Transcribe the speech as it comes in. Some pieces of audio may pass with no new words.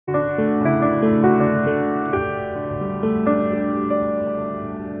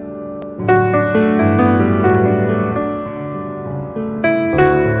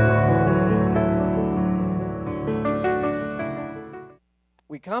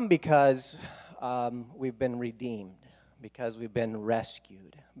come because we've been redeemed, because we've been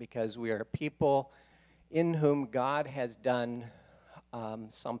rescued, because we are people in whom God has done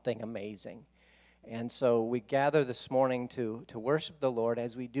something amazing. And so we gather this morning to worship the Lord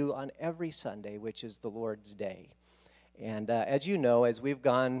as we do on every Sunday, which is the Lord's Day. And as you know, as we've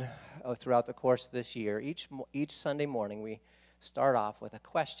gone throughout the course of this year, each Sunday morning we start off with a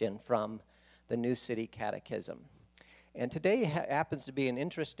question from the New City Catechism. And today happens to be an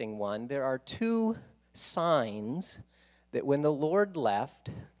interesting one. There are two signs that when the Lord left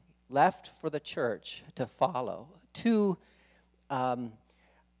for the church to follow, two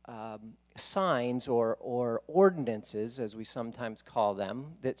signs or ordinances, as we sometimes call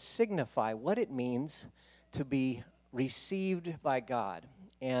them, that signify what it means to be received by God.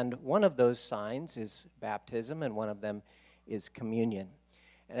 And one of those signs is baptism, and one of them is communion.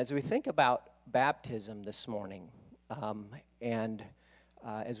 And as we think about baptism this morning,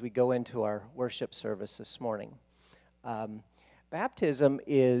 as we go into our worship service this morning, baptism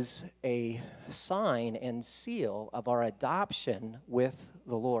is a sign and seal of our adoption with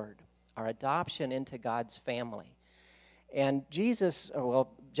the Lord, our adoption into God's family. And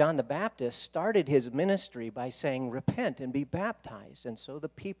John the Baptist started his ministry by saying, "Repent and be baptized." And so the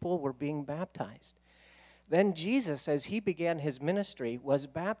people were being baptized. Then Jesus, as he began his ministry, was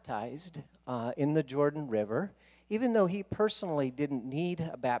baptized in the Jordan River. Even though he personally didn't need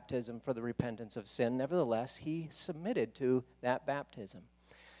a baptism for the repentance of sin, nevertheless, he submitted to that baptism.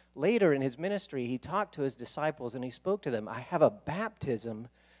 Later in his ministry, he talked to his disciples and he spoke to them, "I have a baptism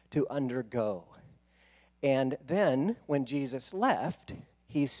to undergo." And then when Jesus left,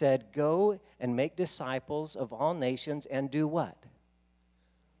 he said, "Go and make disciples of all nations and do what?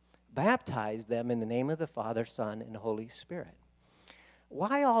 Baptize them in the name of the Father, Son, and Holy Spirit."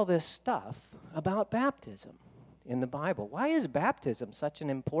 Why all this stuff about baptism in the Bible? Why is baptism such an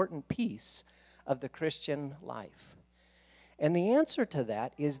important piece of the Christian life? And the answer to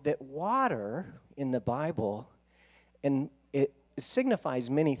that is that water in the Bible, and it signifies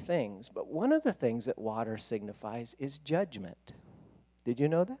many things, but one of the things that water signifies is judgment. Did you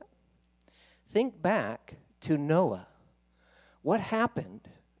know that? Think back to Noah. What happened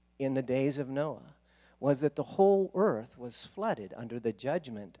in the days of Noah was that the whole earth was flooded under the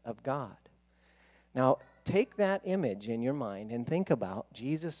judgment of God. Now, take that image in your mind and think about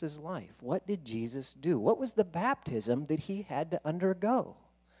Jesus' life. What did Jesus do? What was the baptism that he had to undergo?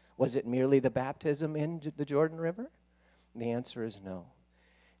 Was it merely the baptism in the Jordan River? The answer is no.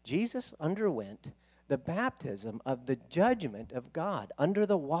 Jesus underwent the baptism of the judgment of God. Under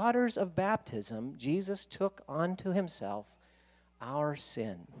the waters of baptism, Jesus took onto himself our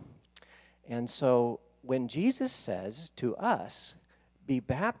sin. And so when Jesus says to us, "Be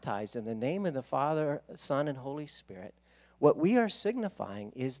baptized in the name of the Father, Son, and Holy Spirit," what we are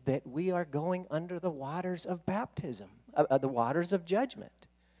signifying is that we are going under the waters of baptism, the waters of judgment.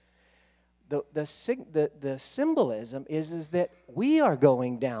 The symbolism is that we are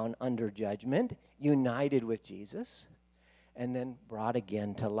going down under judgment, united with Jesus, and then brought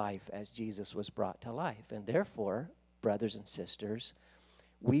again to life as Jesus was brought to life. And therefore, brothers and sisters,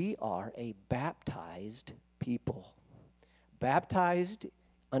 we are a baptized people. Baptized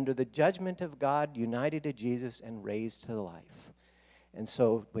under the judgment of God, united to Jesus, and raised to life. And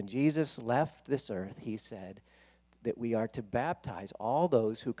so when Jesus left this earth, he said that we are to baptize all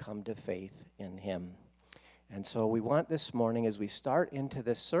those who come to faith in him. And so we want this morning, as we start into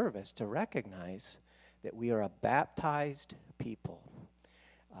this service, to recognize that we are a baptized people.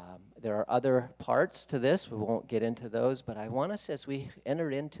 There are other parts to this. We won't get into those, but I want us, as we enter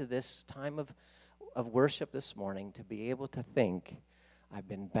into this time of worship this morning, to be able to think, I've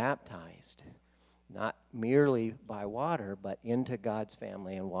been baptized, not merely by water, but into God's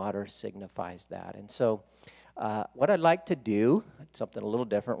family, and water signifies that. And so what I'd like to do, something a little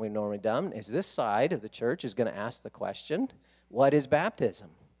different we've normally done, is this side of the church is going to ask the question, what is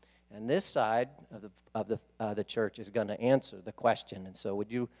baptism? And this side of the church is going to answer the question. And so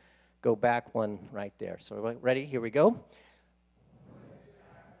would you go back one right there? So ready? Here we go.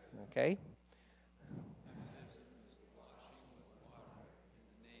 Okay.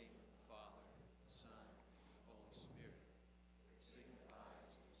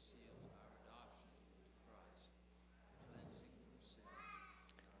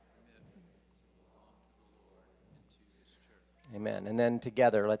 Amen. And then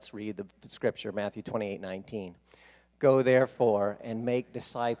together, let's read the scripture, Matthew 28:19. "Go therefore and make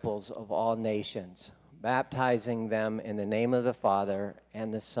disciples of all nations, baptizing them in the name of the Father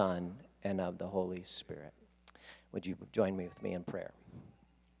and the Son and of the Holy Spirit." Would you join me with me in prayer?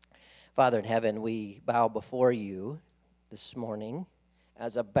 Father in heaven, we bow before you this morning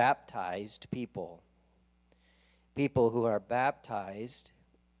as a baptized people. People who are baptized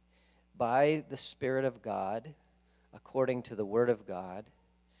by the Spirit of God, according to the Word of God,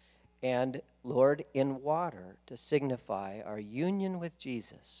 and, Lord, in water to signify our union with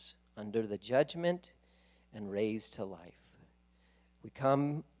Jesus under the judgment and raised to life. We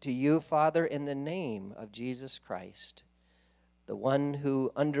come to you, Father, in the name of Jesus Christ, the one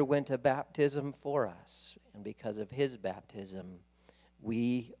who underwent a baptism for us, and because of his baptism,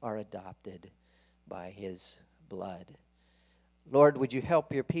 we are adopted by his blood. Lord, would you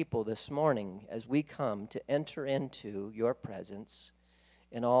help your people this morning as we come to enter into your presence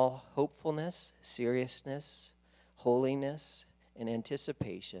in all hopefulness, seriousness, holiness, and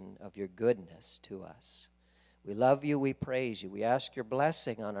anticipation of your goodness to us. We love you, we praise you. We ask your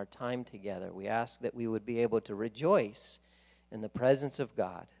blessing on our time together. We ask that we would be able to rejoice in the presence of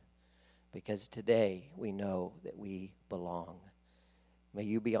God, because today we know that we belong. May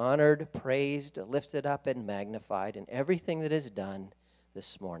you be honored, praised, lifted up, and magnified in everything that is done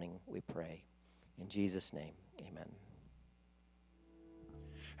this morning, we pray. In Jesus' name, amen.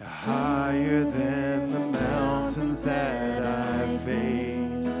 Higher than the mountains that I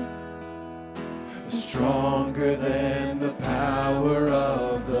face, stronger than the power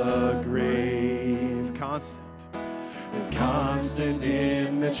of the grave, constant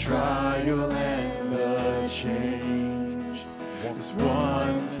in the trial and the change. There's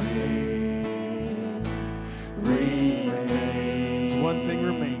one thing remains. One thing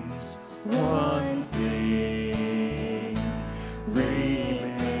remains. One thing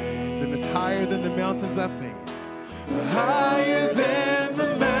remains. And it's higher than the mountains I face. Higher than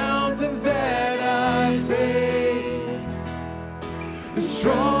the mountains that I face.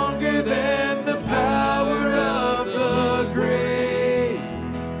 Stronger than the power of the grave.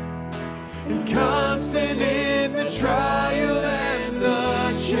 And constant in the trial and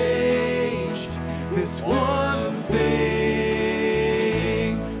the change. This one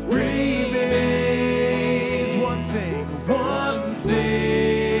thing remains. One thing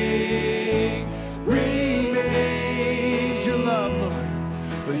remains. Your love, Lord.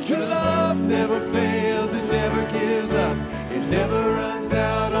 Your love never fails, it never gives up, it never runs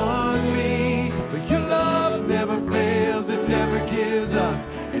out on me. Your love never fails, it never gives up,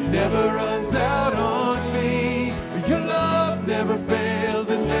 it never runs out on me. Your love never fails,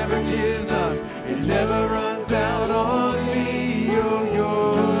 it never gives up, it never runs out on me. Oh,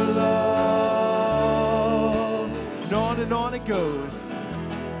 your love. And on it goes.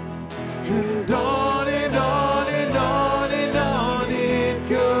 And on and on and on and on it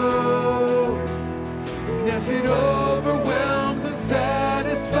goes. And yes, it overwhelms and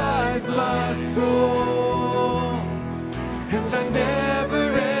satisfies my soul. And I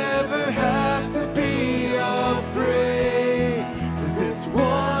never ever have to be afraid. 'Cause this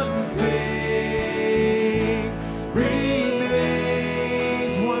one thing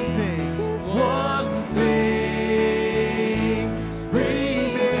remains. One thing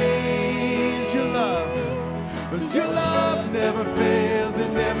remains. Your love. 'Cause your love never fails,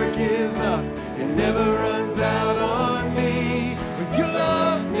 it never gives up, it never runs out on me. Your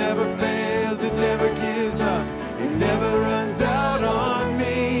love never fails, it never gives up, it never runs out on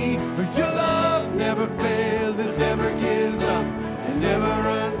me. Your love never fails, it never gives up, it never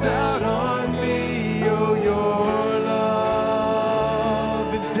runs out on me. Oh, your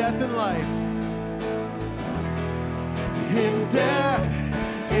love in death and life, in death,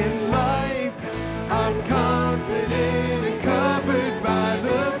 in life, I'm confident and covered by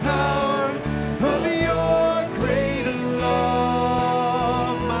the power of your greater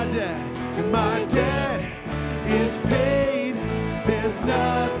love. My debt is paid. There's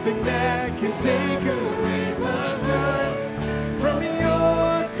nothing that can take away my joy from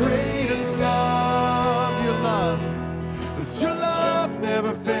your greater love. Your love, 'cause your love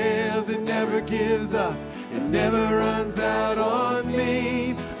never fails, it never gives up, it never runs out on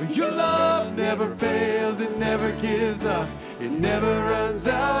me. Your love never fails, it never gives up, it never runs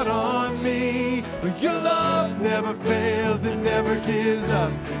out on me. Your love never fails, it never gives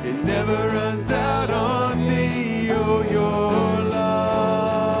up, it never runs out on me. Oh, your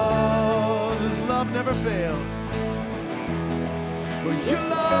love, His love never fails. Well, your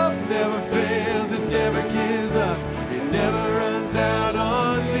love never fails, it never gives up, it never runs out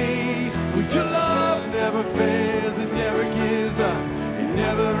on me. Well, your love never fails, it never gives up, it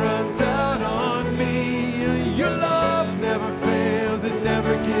never runs out on me. Your love never fails, it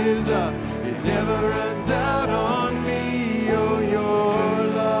never gives up, it never runs out on me. Oh, your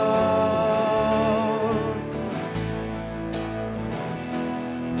love.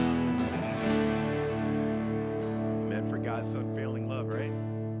 Amen. For God's unfailing love love, right?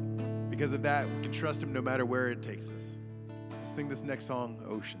 Because of that, we can trust him no matter where it takes us. Let's sing this next song,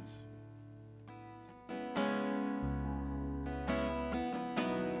 Oceans.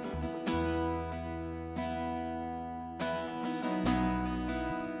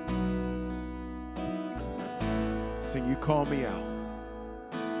 Sing, you call me out.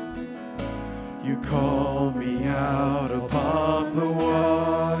 You call me out upon the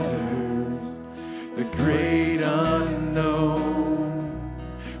waters, the great unknown,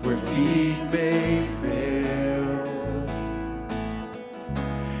 where feet may fail.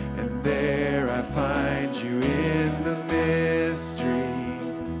 And there I find you in the mystery,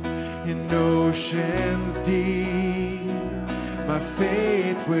 in oceans deep. My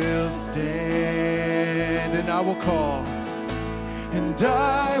faith will stand, and I will call. And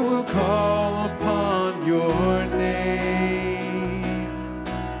I will call upon your name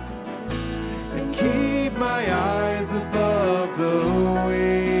and keep my eyes above the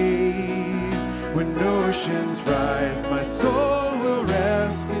waves. When oceans rise, my soul will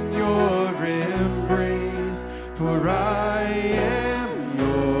rest in your embrace. For I am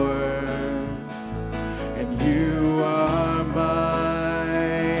yours and you are mine.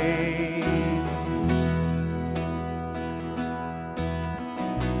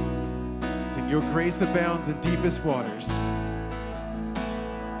 Your grace abounds in deepest waters.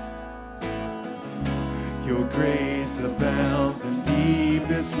 Your grace abounds in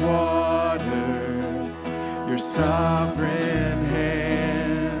deepest waters. Your sovereign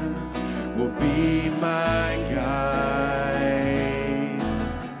hand will be my guide.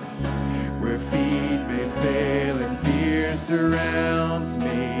 Where feet may fail and fear surrounds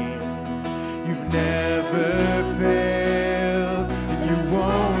me, you've never failed and you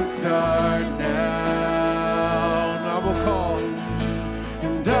won't start now. I will call,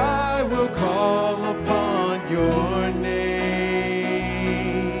 and I will call upon your name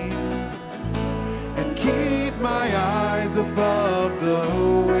and keep my eyes above the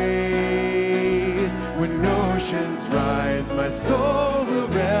waves. When oceans rise, my soul will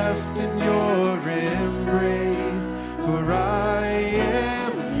rest in your embrace. For I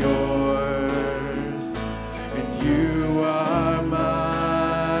am yours and you are mine.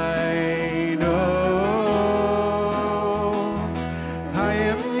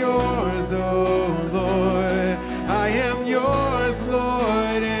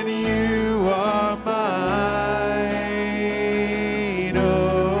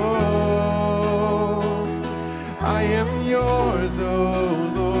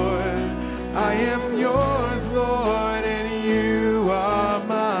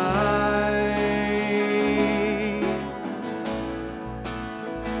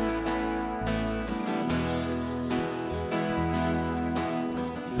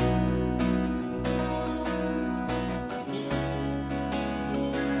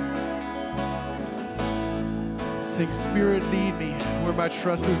 Sing, Spirit, lead me where my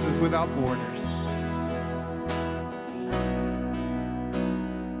trust is without borders.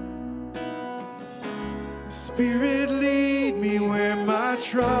 Spirit, lead me where my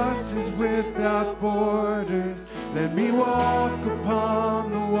trust is without borders. Let me walk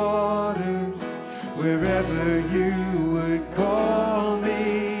upon the waters wherever you would call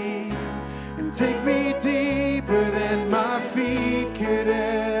me, and take me deeper than my feet could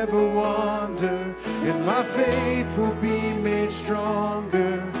ever wander. And my faith will be made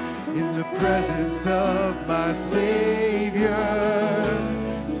stronger in the presence of my Savior.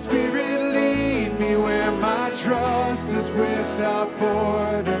 Spirit, lead me where my trust is without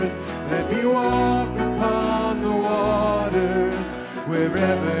borders. Let me walk upon the waters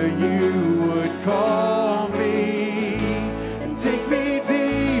wherever you would call me, and take me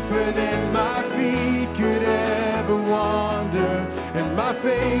deeper than my feet could ever wander. And my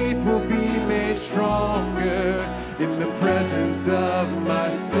faith will be made stronger in the presence of my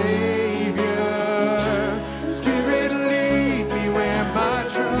Savior. Spirit, lead me where my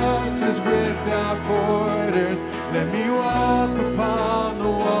trust is without borders. Let me walk upon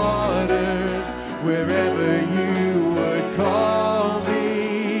the waters wherever you would call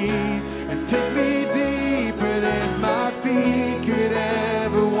me, and take me deeper than my feet could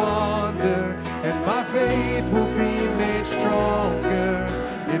ever wander. And my faith will be made stronger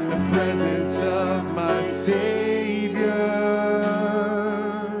in the presence of my Savior.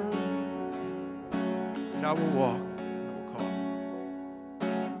 And I will walk,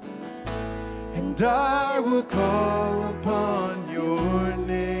 and I will call upon your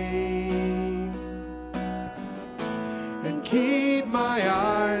name and keep my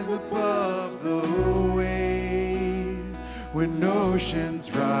eyes above the waves. When oceans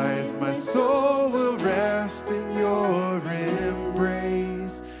rise, my soul will rest in your embrace.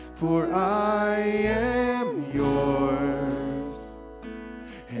 for I am yours,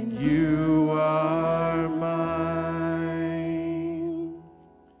 and you are mine.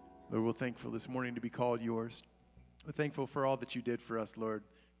 Lord, we're thankful this morning to be called yours. We're thankful for all that you did for us, Lord,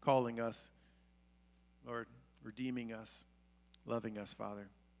 calling us, Lord, redeeming us, loving us, Father.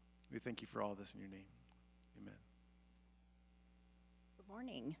 We thank you for all this in your name. Amen. Good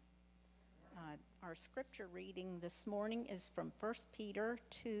morning. Our scripture reading this morning is from 1 Peter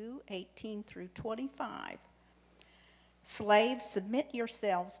 2:18 through 25. Slaves, submit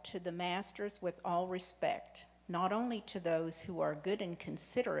yourselves to the masters with all respect, not only to those who are good and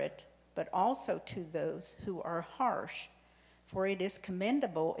considerate, but also to those who are harsh. For it is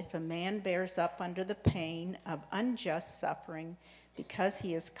commendable if a man bears up under the pain of unjust suffering because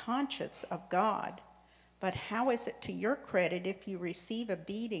he is conscious of God. But how is it to your credit if you receive a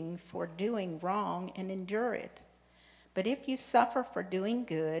beating for doing wrong and endure it? But if you suffer for doing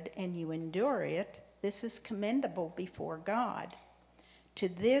good and you endure it, this is commendable before God. To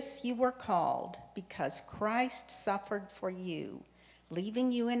this you were called, because Christ suffered for you,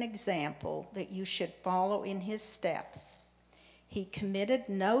 leaving you an example that you should follow in his steps. He committed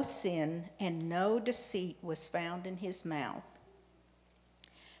no sin, and no deceit was found in his mouth.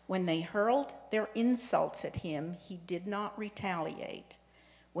 When they hurled their insults at him, he did not retaliate.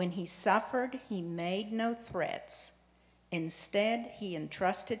 When he suffered, he made no threats. Instead, he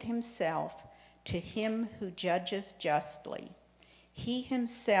entrusted himself to him who judges justly. He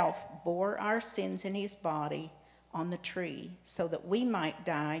himself bore our sins in his body on the tree, so that we might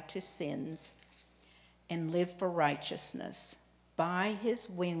die to sins and live for righteousness. By his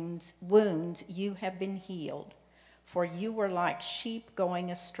wounds you have been healed. For you were like sheep going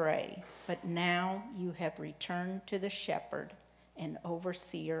astray, but now you have returned to the shepherd and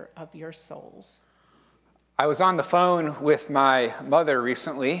overseer of your souls. I was on the phone with my mother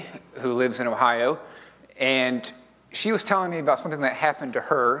recently, who lives in Ohio, and she was telling me about something that happened to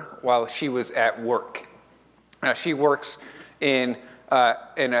her while she was at work. Now, she works in a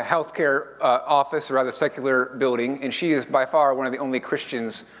healthcare office, or rather secular building, and she is by far one of the only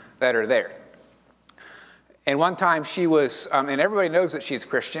Christians that are there. And one time she was, and everybody knows that she's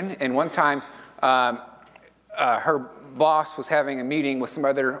Christian, and one time her boss was having a meeting with some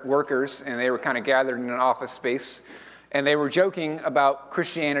other workers, and they were kind of gathered in an office space, and they were joking about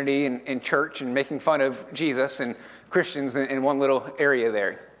Christianity and church and making fun of Jesus and Christians in one little area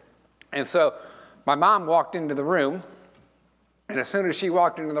there. And so my mom walked into the room, and as soon as she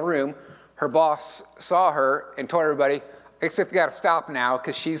walked into the room, her boss saw her and told everybody, I guess we got to stop now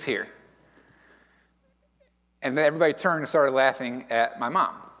because she's here. And then everybody turned and started laughing at my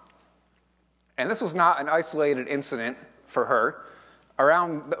mom. And this was not an isolated incident for her.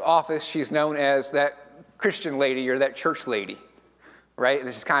 Around the office, she's known as that Christian lady or that church lady, right? And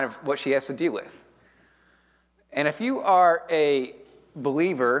this is kind of what she has to deal with. And if you are a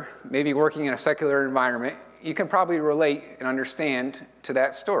believer, maybe working in a secular environment, you can probably relate and understand to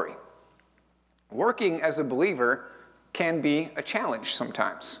that story. Working as a believer can be a challenge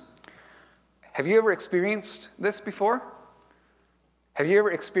sometimes. Have you ever experienced this before? Have you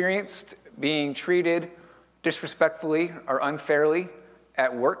ever experienced being treated disrespectfully or unfairly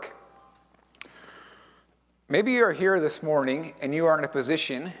at work? Maybe you're here this morning and you are in a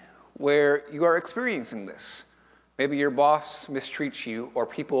position where you are experiencing this. Maybe your boss mistreats you or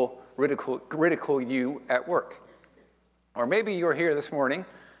people ridicule you at work. Or maybe you're here this morning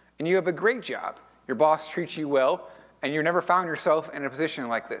and you have a great job. Your boss treats you well, and you never found yourself in a position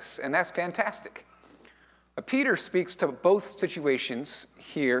like this, and that's fantastic. But Peter speaks to both situations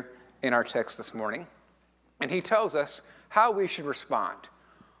here in our text this morning, and he tells us how we should respond.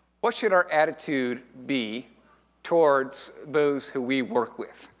 What should our attitude be towards those who we work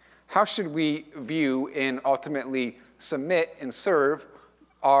with? How should we view and ultimately submit and serve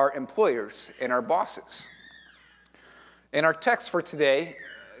our employers and our bosses? In our text for today,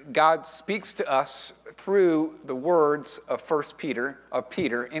 God speaks to us through the words of Peter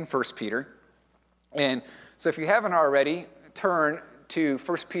in 1 Peter. And so if you haven't already, turn to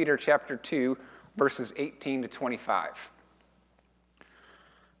 1 Peter chapter 2, verses 18 to 25.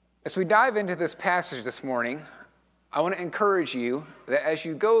 As we dive into this passage this morning, I want to encourage you that as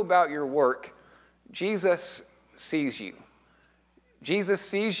you go about your work, Jesus sees you. Jesus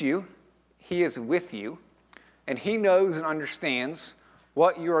sees you, he is with you, and he knows and understands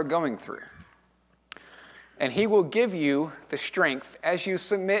what you are going through. And he will give you the strength as you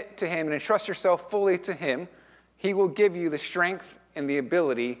submit to him and entrust yourself fully to him. He will give you the strength and the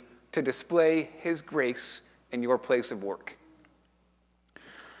ability to display his grace in your place of work.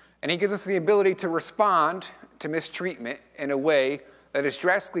 And he gives us the ability to respond to mistreatment in a way that is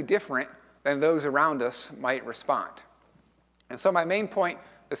drastically different than those around us might respond. And so my main point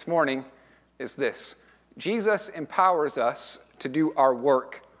this morning is this: Jesus empowers us to do our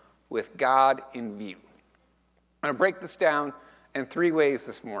work with God in view. I'm going to break this down in 3 ways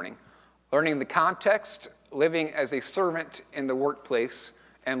this morning: learning the context, living as a servant in the workplace,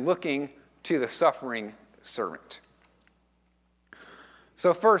 and looking to the suffering servant.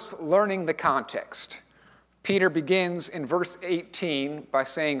 So first, learning the context. Peter begins in verse 18 by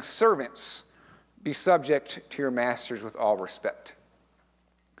saying, "Servants, be subject to your masters with all respect."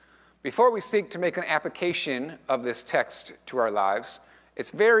 Before we seek to make an application of this text to our lives,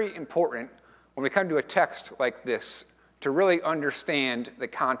 it's very important when we come to a text like this to really understand the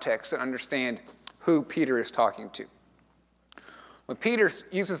context and understand who Peter is talking to. When Peter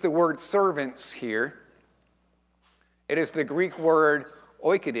uses the word servants here, it is the Greek word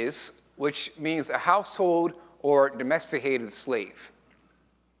oikodes, which means a household or domesticated slave.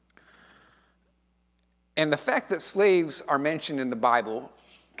 And the fact that slaves are mentioned in the Bible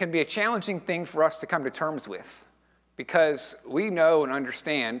can be a challenging thing for us to come to terms with, because we know and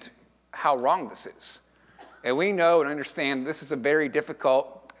understand how wrong this is. And we know and understand this is a very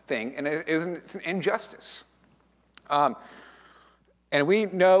difficult thing, and it's an injustice. And we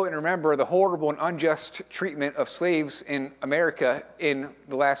know and remember the horrible and unjust treatment of slaves in America in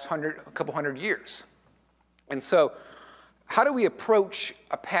the last couple hundred years. And so, how do we approach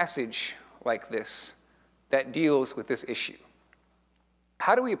a passage like this that deals with this issue?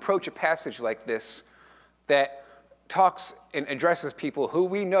 How do we approach a passage like this that talks and addresses people who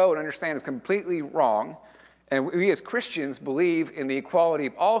we know and understand is completely wrong, and we as Christians believe in the equality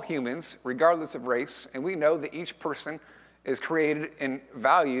of all humans, regardless of race, and we know that each person is created and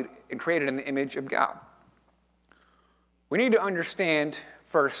valued and created in the image of God? We need to understand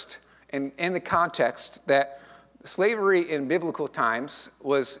first, in the context, that slavery in biblical times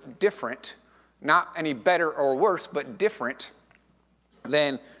was different, not any better or worse, but different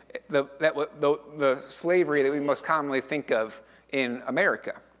than the slavery that we most commonly think of in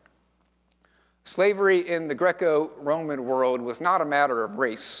America. Slavery in the Greco-Roman world was not a matter of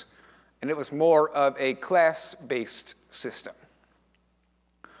race, and it was more of a class-based system.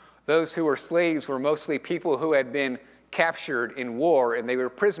 Those who were slaves were mostly people who had been captured in war, and they were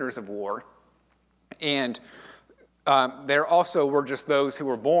prisoners of war. And there also were just those who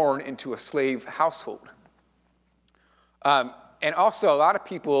were born into a slave household. And also, a lot of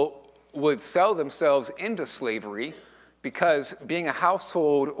people would sell themselves into slavery because being a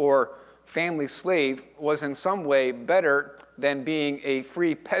household or family slave was in some way better than being a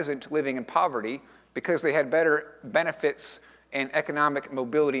free peasant living in poverty, because they had better benefits and economic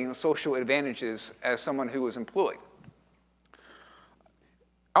mobility and social advantages as someone who was employed.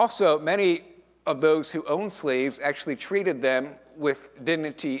 Also, many of those who owned slaves actually treated them with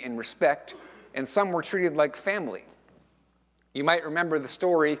dignity and respect, and some were treated like family. You might remember the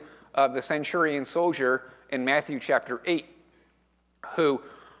story of the centurion soldier in Matthew chapter 8, who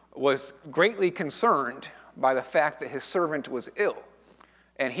was greatly concerned by the fact that his servant was ill.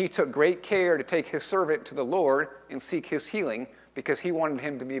 And he took great care to take his servant to the Lord and seek his healing, because he wanted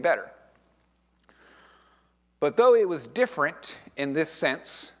him to be better. But though it was different in this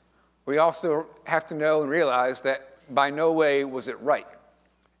sense, we also have to know and realize that by no way was it right.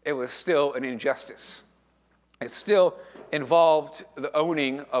 It was still an injustice. It still involved the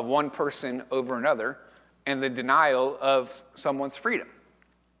owning of one person over another and the denial of someone's freedom.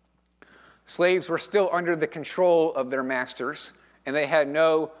 Slaves were still under the control of their masters, and they had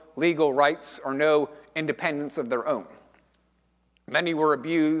no legal rights or no independence of their own. Many were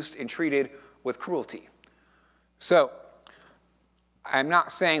abused and treated with cruelty. So, I'm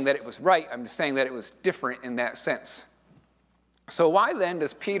not saying that it was right, I'm just saying that it was different in that sense. So why then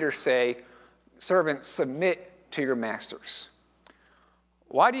does Peter say, servants, submit to your masters?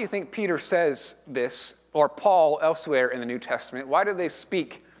 Why do you think Peter says this, or Paul elsewhere in the New Testament? Why do they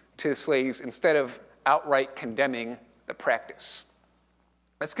speak to slaves instead of outright condemning the practice?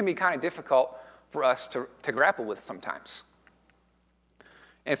 This can be kind of difficult for us to grapple with sometimes.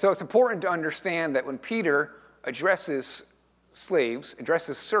 And so it's important to understand that when Peter addresses slaves,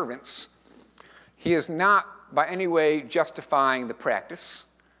 addresses servants, he is not by any way justifying the practice.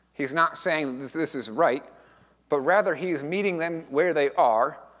 He's not saying that this is right, but rather he is meeting them where they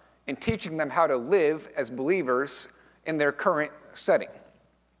are and teaching them how to live as believers in their current setting.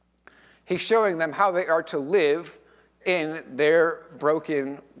 He's showing them how they are to live in their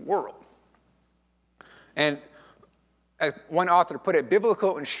broken world. And as one author put it,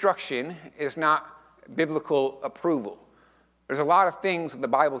 biblical instruction is not biblical approval. There's a lot of things that the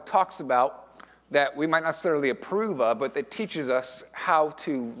Bible talks about that we might not necessarily approve of, but that teaches us how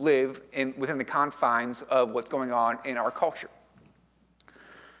to live within the confines of what's going on in our culture.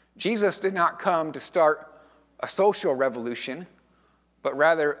 Jesus did not come to start a social revolution, but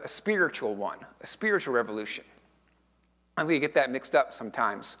rather a spiritual one, a spiritual revolution. And we get that mixed up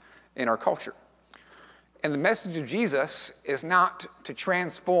sometimes in our culture. And the message of Jesus is not to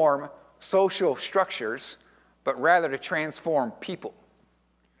transform social structures, but rather to transform people.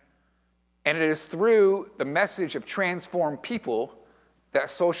 And it is through the message of transformed people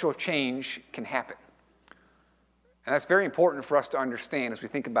that social change can happen. And that's very important for us to understand as we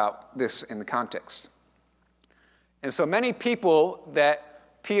think about this in the context. And so many people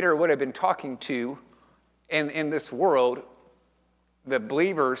that Peter would have been talking to in this world, the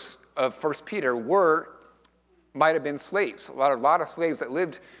believers of 1 Peter might have been slaves. A lot of slaves that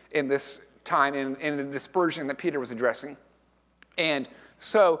lived in this time in the dispersion that Peter was addressing. And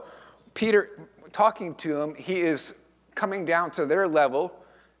so Peter, talking to them, he is coming down to their level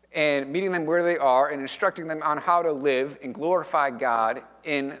and meeting them where they are and instructing them on how to live and glorify God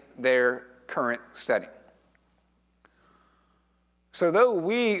in their current setting. So though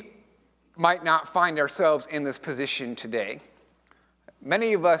we might not find ourselves in this position today,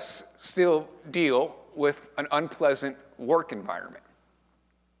 many of us still deal with an unpleasant work environment.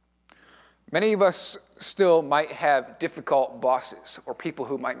 Many of us still might have difficult bosses or people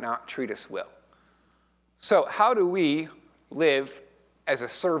who might not treat us well. So how do we live as a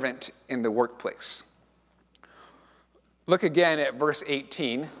servant in the workplace? Look again at verse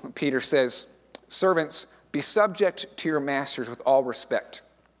 18. Peter says, "Servants, be subject to your masters with all respect,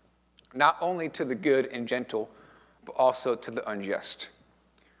 not only to the good and gentle, but also to the unjust."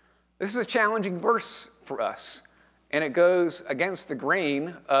 This is a challenging verse for us, and it goes against the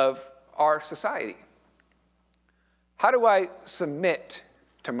grain of our society. How do I submit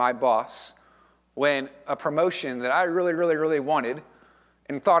to my boss when a promotion that I really, really, really wanted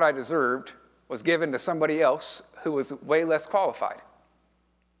and thought I deserved was given to somebody else who was way less qualified?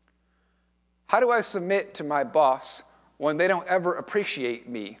 How do I submit to my boss when they don't ever appreciate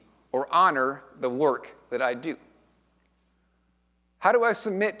me or honor the work that I do? How do I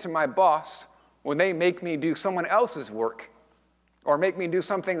submit to my boss when they make me do someone else's work or make me do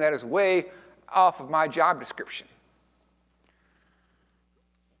something that is way off of my job description?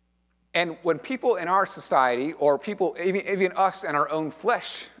 And when people in our society, or people, even us in our own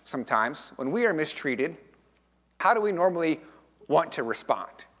flesh sometimes, when we are mistreated, how do we normally want to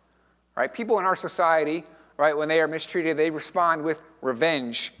respond? Right? People in our society, right, when they are mistreated, they respond with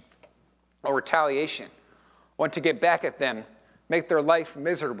revenge or retaliation, want to get back at them, make their life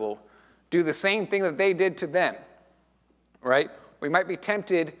miserable, do the same thing that they did to them, right? We might be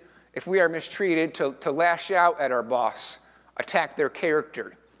tempted, if we are mistreated, to lash out at our boss, attack their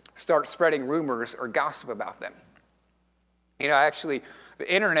character, start spreading rumors or gossip about them. You know, actually,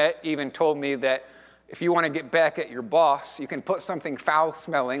 the internet even told me that if you want to get back at your boss, you can put something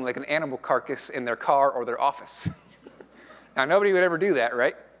foul-smelling, like an animal carcass, in their car or their office. Now, nobody would ever do that,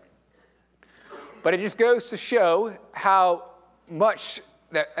 right? But it just goes to show how much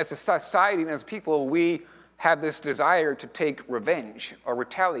that as a society and as people, we have this desire to take revenge or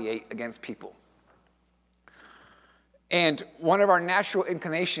retaliate against people. And one of our natural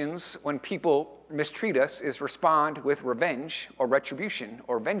inclinations when people mistreat us is respond with revenge or retribution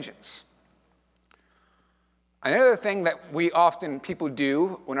or vengeance. Another thing that people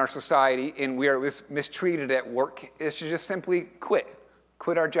do in our society and we are mistreated at work is to just simply quit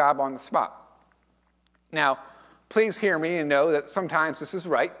our job on the spot. Now, please hear me and know that sometimes this is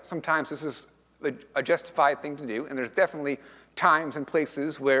right, sometimes this is a justified thing to do, and there's definitely times and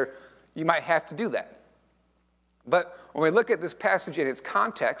places where you might have to do that. But when we look at this passage in its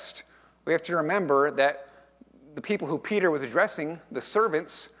context, we have to remember that the people who Peter was addressing, the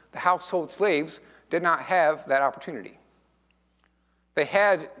servants, the household slaves, did not have that opportunity. They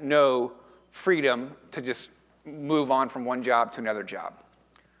had no freedom to just move on from one job to another job.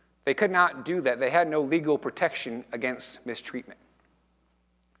 They could not do that. They had no legal protection against mistreatment.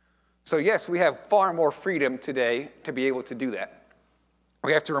 So yes, we have far more freedom today to be able to do that.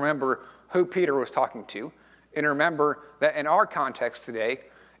 We have to remember who Peter was talking to, and remember that in our context today,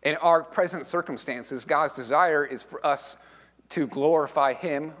 in our present circumstances, God's desire is for us to glorify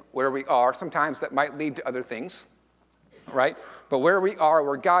him where we are. Sometimes that might lead to other things, right? But where we are,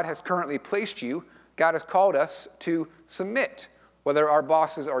 where God has currently placed you, God has called us to submit, whether our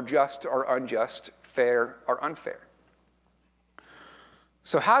bosses are just or unjust, fair or unfair.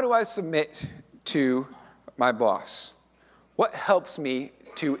 So how do I submit to my boss? What helps me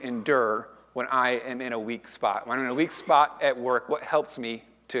to endure when I am in a weak spot? When I'm in a weak spot at work, what helps me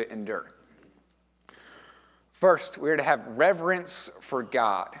to endure? First, we're to have reverence for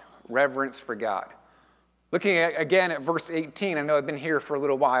God. Reverence for God. Looking again at verse 18, I know I've been here for a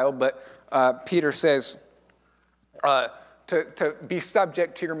little while, but Peter says to be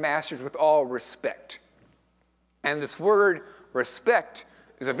subject to your masters with all respect. And this word respect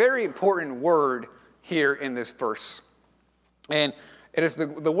is a very important word here in this verse. And it is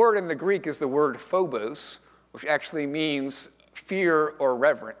the word in the Greek is the word phobos, which actually means fear or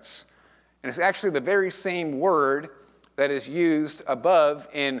reverence. And it's actually the very same word that is used above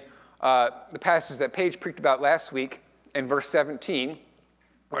in the passage that Paige preached about last week in verse 17,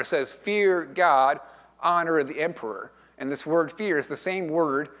 where it says, fear God, honor the emperor. And this word fear is the same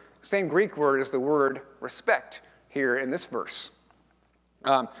word, same Greek word as the word respect here in this verse.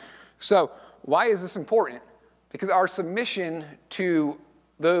 So why is this important? Because our submission to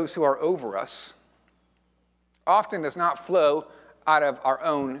those who are over us often does not flow out of our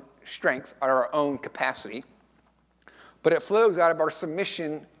own strength, out of our own capacity, but it flows out of our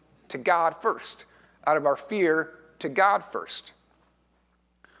submission to God first, out of our fear to God first.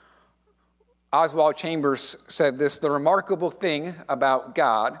 Oswald Chambers said this, the remarkable thing about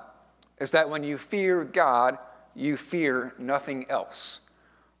God is that when you fear God, you fear nothing else.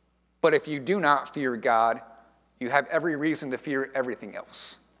 But if you do not fear God, you have every reason to fear everything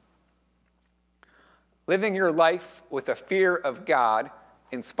else. Living your life with a fear of God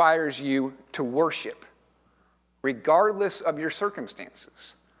inspires you to worship, regardless of your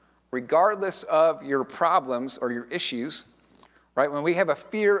circumstances, regardless of your problems or your issues, right? When we have a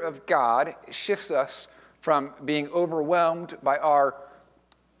fear of God, it shifts us from being overwhelmed by our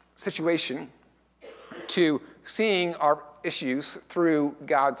situation to seeing our issues through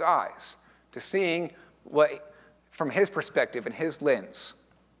God's eyes, to seeing what from his perspective and his lens.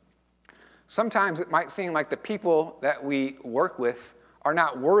 Sometimes it might seem like the people that we work with are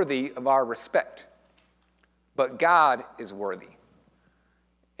not worthy of our respect, but God is worthy,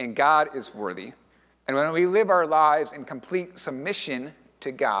 and God is worthy. And when we live our lives in complete submission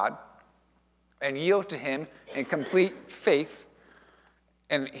to God and yield to him in complete faith,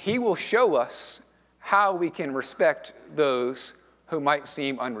 and he will show us how we can respect those who might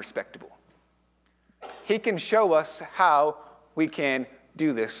seem unrespectable. He can show us how we can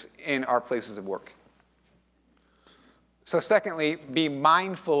do this in our places of work. So secondly, be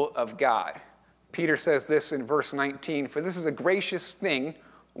mindful of God. Peter says this in verse 19, for this is a gracious thing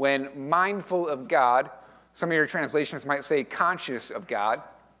when mindful of God, some of your translations might say conscious of God,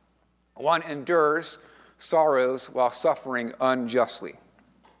 one endures sorrows while suffering unjustly.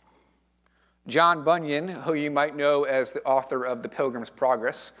 John Bunyan, who you might know as the author of The Pilgrim's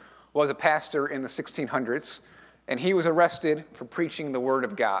Progress, was a pastor in the 1600s, and he was arrested for preaching the Word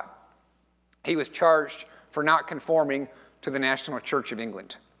of God. He was charged for not conforming to the National Church of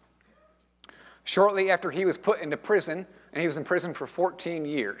England. Shortly after he was put into prison, and he was in prison for 14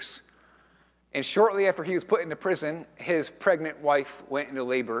 years, and shortly after he was put into prison, his pregnant wife went into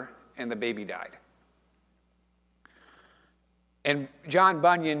labor, and the baby died. And John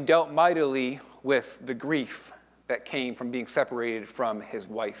Bunyan dealt mightily with the grief that came from being separated from his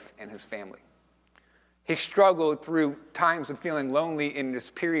wife and his family. He struggled through times of feeling lonely in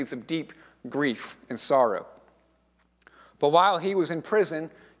his periods of deep grief and sorrow. But while he was in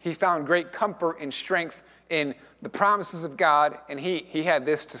prison, he found great comfort and strength in the promises of God, and he had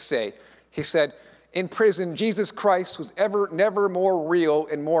this to say. He said, in prison, Jesus Christ was never more real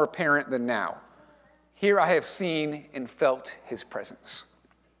and more apparent than now. Here I have seen and felt his presence.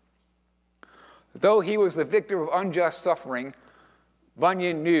 Though he was the victim of unjust suffering,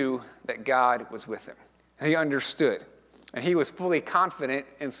 Bunyan knew that God was with him. And he understood. And he was fully confident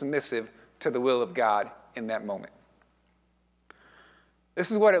and submissive to the will of God in that moment.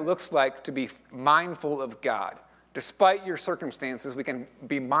 This is what it looks like to be mindful of God. Despite your circumstances, we can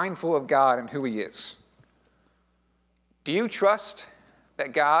be mindful of God and who he is. Do you trust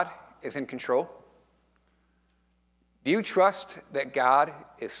that God is in control? Do you trust that God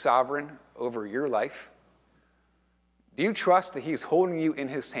is sovereign over your life? Do you trust that he's holding you in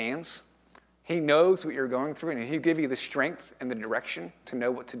his hands? He knows what you're going through, and he'll give you the strength and the direction to know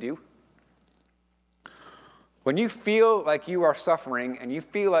what to do. When you feel like you are suffering and you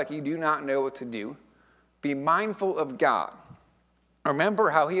feel like you do not know what to do, be mindful of God. Remember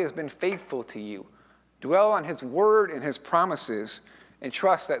how he has been faithful to you. Dwell on his word and his promises, and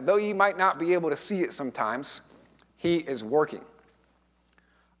trust that though you might not be able to see it sometimes, he is working.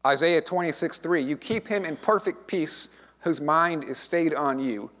 Isaiah 26:3, you keep him in perfect peace whose mind is stayed on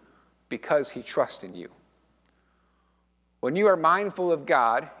you because he trusts in you. When you are mindful of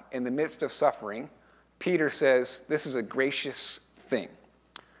God in the midst of suffering, Peter says this is a gracious thing.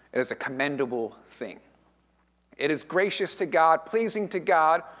 It is a commendable thing. It is gracious to God, pleasing to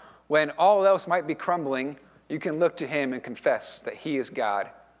God, when all else might be crumbling, you can look to him and confess that he is God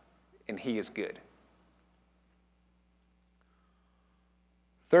and he is good.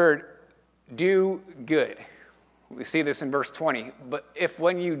 Third, do good. We see this in verse 20. But if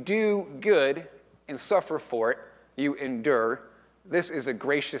when you do good and suffer for it, you endure, this is a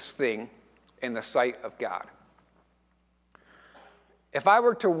gracious thing in the sight of God. If I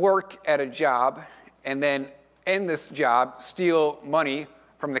were to work at a job and then in this job steal money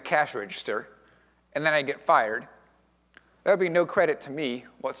from the cash register and then I get fired, there would be no credit to me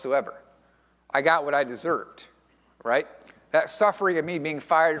whatsoever. I got what I deserved, right? That suffering of me being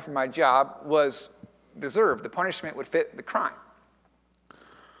fired from my job was deserved. The punishment would fit the crime.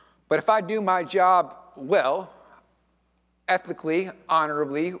 But if I do my job well, ethically,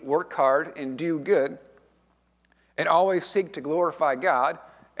 honorably, work hard, and do good, and always seek to glorify God,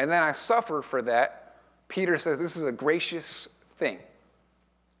 and then I suffer for that, Peter says this is a gracious thing.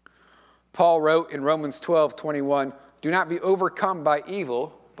 Paul wrote in Romans 12:21, "Do not be overcome by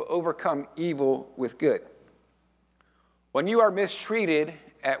evil, but overcome evil with good." When you are mistreated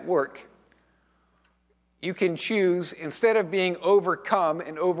at work, you can choose, instead of being overcome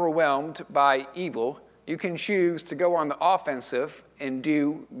and overwhelmed by evil, you can choose to go on the offensive and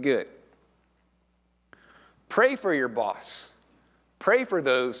do good. Pray for your boss. Pray for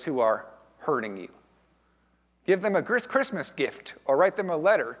those who are hurting you. Give them a Christmas gift or write them a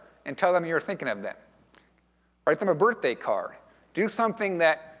letter and tell them you're thinking of them. Write them a birthday card. Do something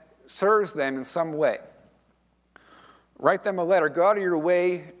that serves them in some way. Write them a letter. Go out of your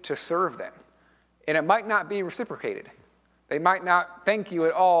way to serve them. And it might not be reciprocated. They might not thank you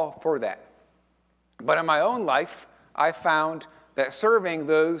at all for that. But in my own life, I found that serving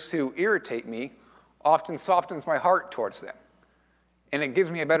those who irritate me often softens my heart towards them. And it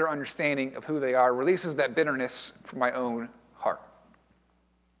gives me a better understanding of who they are, releases that bitterness from my own heart.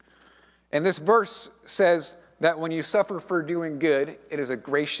 And this verse says that when you suffer for doing good, it is a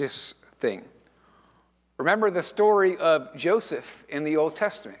gracious thing. Remember the story of Joseph in the Old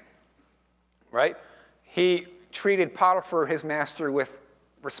Testament, right? He treated Potiphar, his master, with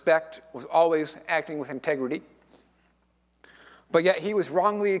respect, was always acting with integrity. But yet he was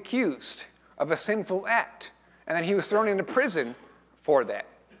wrongly accused of a sinful act, and then he was thrown into prison for that.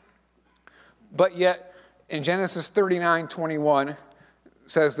 But yet, in Genesis 39:21,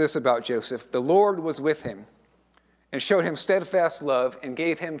 says this about Joseph: "The Lord was with him and showed him steadfast love and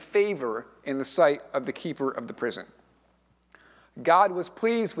gave him favor in the sight of the keeper of the prison." God was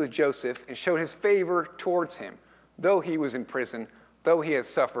pleased with Joseph and showed his favor towards him, though he was in prison, though he had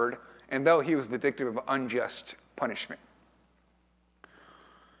suffered, and though he was the victim of unjust punishment.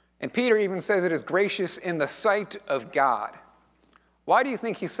 And Peter even says it is gracious in the sight of God. Why do you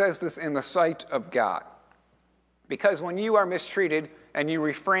think he says this, in the sight of God? Because when you are mistreated and you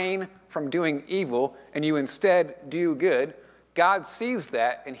refrain from doing evil and you instead do good, God sees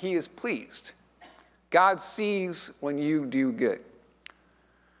that and he is pleased. God sees when you do good.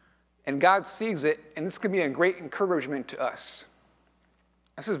 And God sees it, and this can be a great encouragement to us.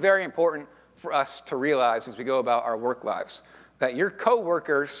 This is very important for us to realize as we go about our work lives, that your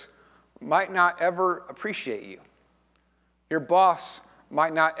coworkers might not ever appreciate you. Your boss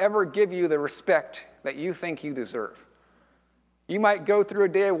might not ever give you the respect that you think you deserve. You might go through a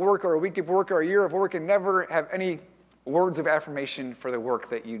day of work or a week of work or a year of work and never have any words of affirmation for the work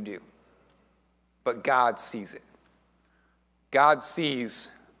that you do. But God sees it. God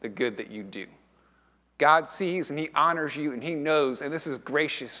sees the good that you do. God sees and he honors you and he knows, and this is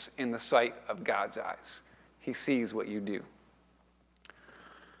gracious in the sight of God's eyes. He sees what you do.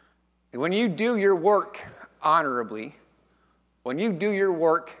 And when you do your work honorably, when you do your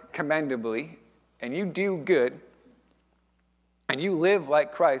work commendably, and you do good, and you live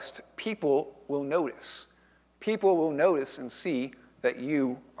like Christ, people will notice. People will notice and see that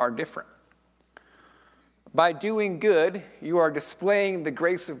you are different. By doing good, you are displaying the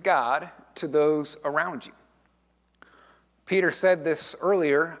grace of God to those around you. Peter said this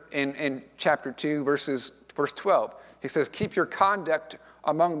earlier in chapter 2, verse 12. He says, "Keep your conduct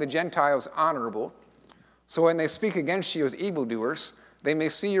among the Gentiles honorable, so when they speak against you as evildoers, they may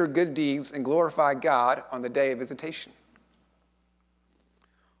see your good deeds and glorify God on the day of visitation."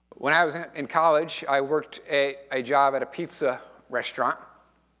 When I was in college, I worked a job at a pizza restaurant,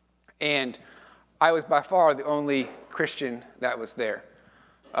 and I was by far the only Christian that was there.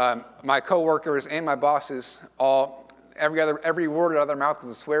 My coworkers and my bosses, every word out of their mouth was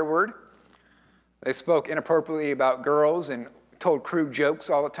a swear word. They spoke inappropriately about girls and told crude jokes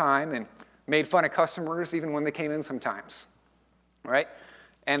all the time and made fun of customers even when they came in sometimes, right?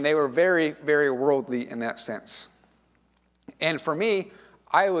 And they were very, very worldly in that sense. And for me,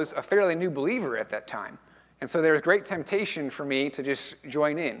 I was a fairly new believer at that time. And so there was great temptation for me to just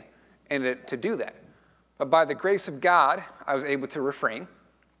join in and to do that. But by the grace of God, I was able to refrain.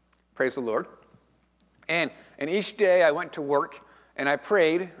 Praise the Lord. And each day I went to work and I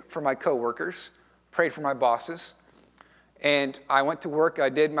prayed for my coworkers, prayed for my bosses. And I went to work. I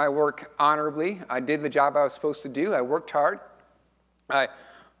did my work honorably. I did the job I was supposed to do. I worked hard. I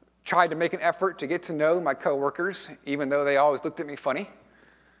tried to make an effort to get to know my coworkers, even though they always looked at me funny.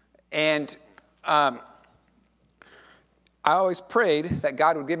 And I always prayed that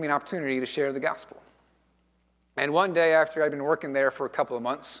God would give me an opportunity to share the gospel. And one day after I'd been working there for a couple of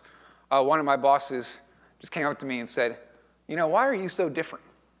months, one of my bosses just came up to me and said, "You know, why are you so different?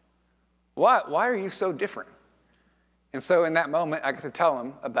 Why are you so different?" And so in that moment, I got to tell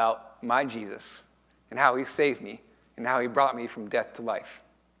him about my Jesus and how he saved me and how he brought me from death to life.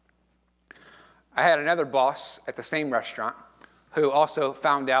 I had another boss at the same restaurant who also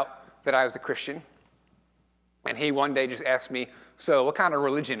found out that I was a Christian. And he one day just asked me, "So what kind of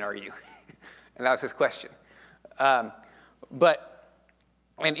religion are you?" And that was his question. And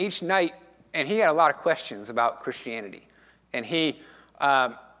each night, and he had a lot of questions about Christianity. And he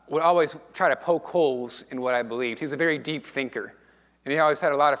would always try to poke holes in what I believed. He was a very deep thinker. And he always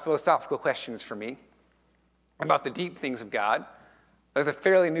had a lot of philosophical questions for me about the deep things of God. As a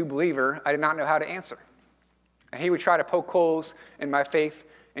fairly new believer, I did not know how to answer. And he would try to poke holes in my faith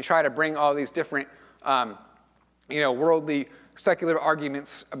and try to bring all these different worldly, secular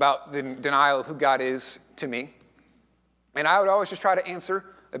arguments about the denial of who God is to me. And I would always just try to answer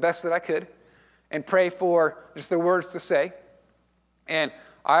the best that I could and pray for just the words to say. And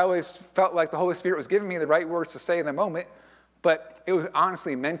I always felt like the Holy Spirit was giving me the right words to say in the moment, but it was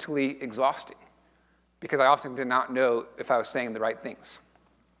honestly mentally exhausting because I often did not know if I was saying the right things.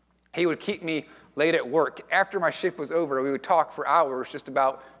 He would keep me late at work. After my shift was over, we would talk for hours just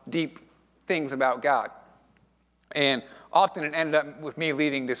about deep things about God. And often it ended up with me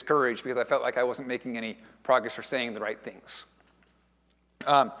leaving discouraged because I felt like I wasn't making any progress or saying the right things.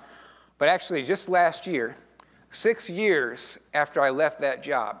 But actually, just last year, 6 years after I left that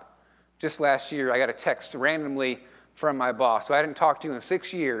job, just last year, I got a text randomly from my boss, who I hadn't talked to in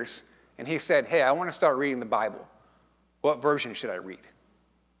 6 years, and he said, "Hey, I want to start reading the Bible. What version should I read?"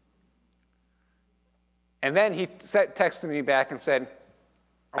 And then he texted me back and said,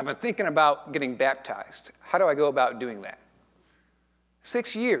 "I've been thinking about getting baptized. How do I go about doing that?"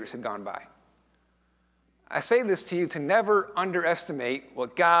 6 years had gone by. I say this to you to never underestimate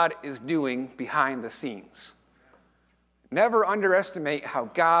what God is doing behind the scenes. Never underestimate how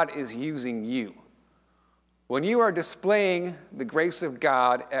God is using you. When you are displaying the grace of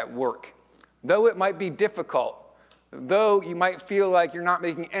God at work, though it might be difficult, though you might feel like you're not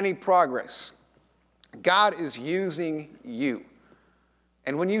making any progress, God is using you.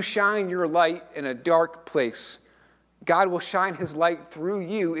 And when you shine your light in a dark place, God will shine his light through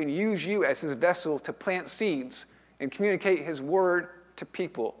you and use you as his vessel to plant seeds and communicate his word to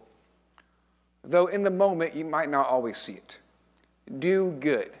people. Though in the moment you might not always see it. Do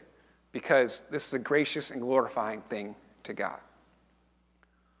good, because this is a gracious and glorifying thing to God.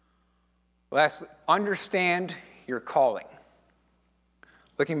 Lastly, understand your calling.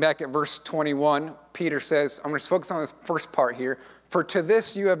 Looking back at verse 21, Peter says, I'm going to focus on this first part here. For to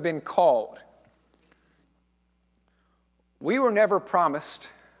this you have been called. We were never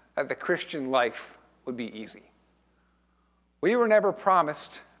promised that the Christian life would be easy. We were never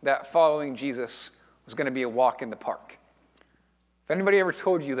promised that following Jesus was going to be a walk in the park. If anybody ever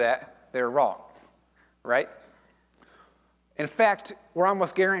told you that, they're wrong, right? In fact, we're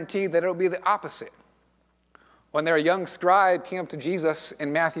almost guaranteed that it'll be the opposite. When their young scribe came up to Jesus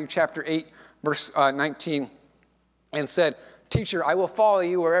in Matthew chapter 8, verse 19, and said, "Teacher, I will follow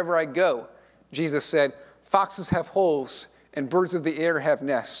you wherever I go," Jesus said, "Foxes have holes and birds of the air have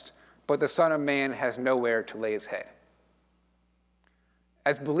nests, but the Son of Man has nowhere to lay his head."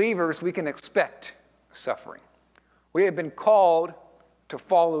 As believers, we can expect suffering. We have been called to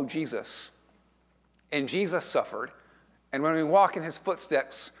follow Jesus, and Jesus suffered, and when we walk in his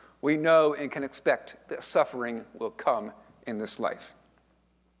footsteps, we know and can expect that suffering will come in this life.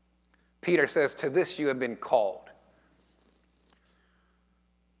 Peter says, to this you have been called.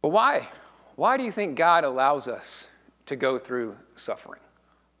 But why? Why do you think God allows us to go through suffering?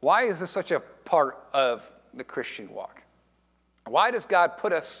 Why is this such a part of the Christian walk? Why does God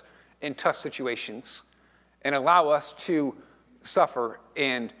put us in tough situations and allow us to suffer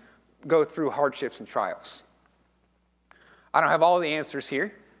and go through hardships and trials? I don't have all the answers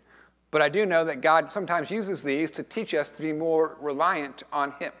here, But I do know that God sometimes uses these to teach us to be more reliant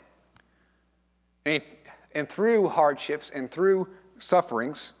on him. And through hardships and through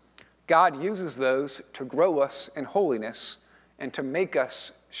sufferings, God uses those to grow us in holiness and to make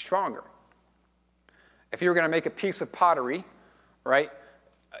us stronger. If you were going to make a piece of pottery, right,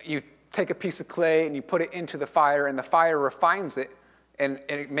 you take a piece of clay and you put it into the fire, and the fire refines it, and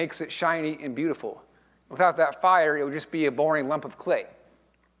it makes it shiny and beautiful. Without that fire, it would just be a boring lump of clay.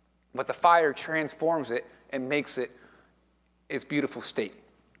 But the fire transforms it and makes it its beautiful state.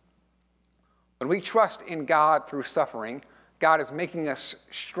 When we trust in God through suffering, God is making us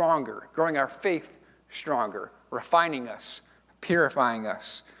stronger, growing our faith stronger, refining us, purifying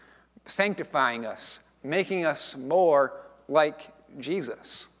us, sanctifying us, making us more like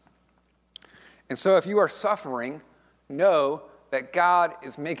Jesus. And so if you are suffering, know that God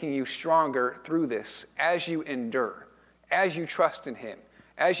is making you stronger through this as you endure, as you trust in him,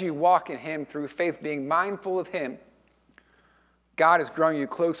 as you walk in him through faith, being mindful of him. God is growing you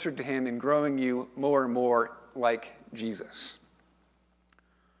closer to him and growing you more and more like Jesus.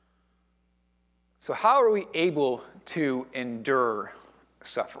 So how are we able to endure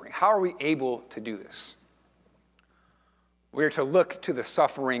suffering? How are we able to do this? We are to look to the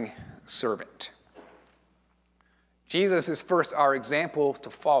suffering servant. Jesus is first our example to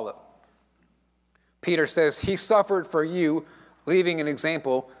follow. Peter says, he suffered for you, leaving an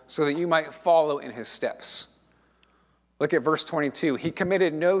example so that you might follow in his steps. Look at verse 22. He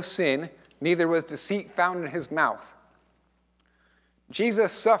committed no sin, neither was deceit found in his mouth.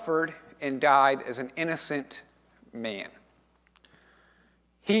 Jesus suffered and died as an innocent man.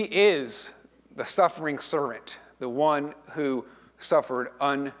 He is the suffering servant, the one who suffered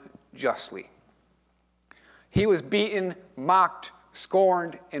unjustly. He was beaten, mocked,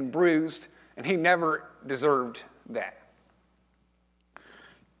 scorned, and bruised, and he never deserved that.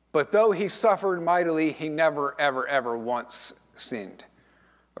 But though he suffered mightily, he never, ever, ever once sinned.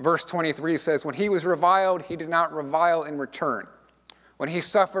 Verse 23 says, when he was reviled, he did not revile in return. When he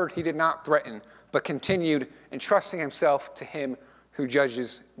suffered, he did not threaten, but continued entrusting himself to him who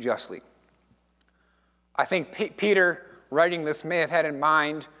judges justly. I think Peter, writing this, may have had in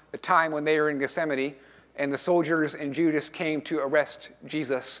mind the time when they were in Gethsemane, and the soldiers and Judas came to arrest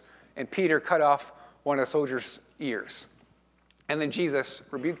Jesus, and Peter cut off one of the soldiers' ears. And then Jesus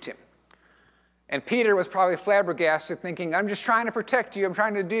rebuked him. And Peter was probably flabbergasted, thinking, I'm just trying to protect you. I'm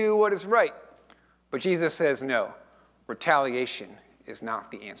trying to do what is right. But Jesus says, no, retaliation is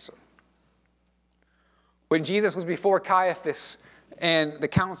not the answer. When Jesus was before Caiaphas and the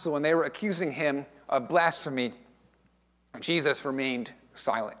council, and they were accusing him of blasphemy, Jesus remained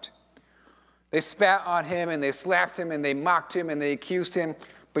silent. They spat on him, and they slapped him, and they mocked him, and they accused him,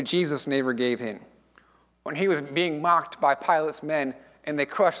 but Jesus never gave in. When he was being mocked by Pilate's men, and they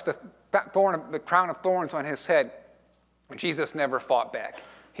crushed the crown of thorns on his head, Jesus never fought back.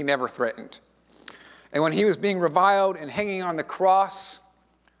 He never threatened. And when he was being reviled and hanging on the cross,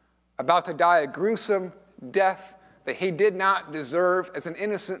 about to die a gruesome death that he did not deserve as an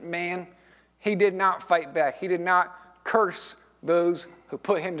innocent man, he did not fight back. He did not curse those who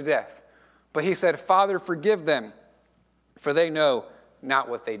put him to death. But he said, Father, forgive them, for they know not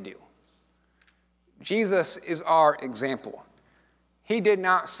what they do. Jesus is our example. He did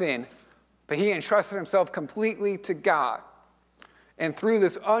not sin, but he entrusted himself completely to God. And through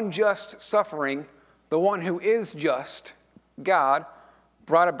this unjust suffering, the one who is just, God,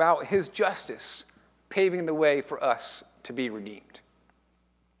 brought about his justice, paving the way for us to be redeemed.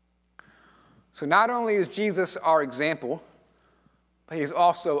 So not only is Jesus our example, but he's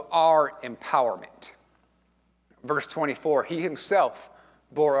also our empowerment. Verse 24, he himself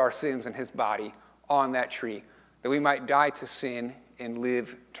bore our sins in his body on that tree, that we might die to sin and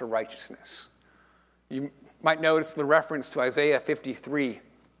live to righteousness. You might notice the reference to Isaiah 53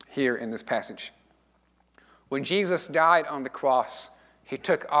 here in this passage. When Jesus died on the cross, he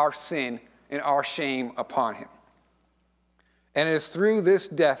took our sin and our shame upon him. And it is through this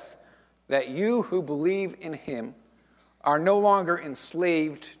death that you who believe in him are no longer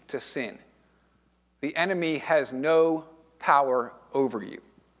enslaved to sin. The enemy has no power over you.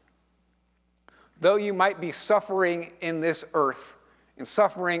 Though you might be suffering in this earth and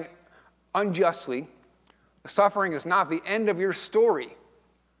suffering unjustly, the suffering is not the end of your story,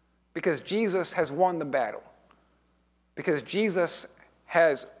 because Jesus has won the battle, because Jesus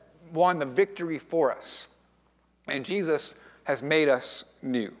has won the victory for us, and Jesus has made us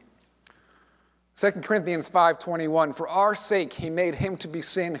new. 2 Corinthians 5:21, for our sake he made him to be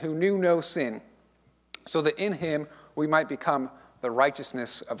sin who knew no sin, so that in him we might become the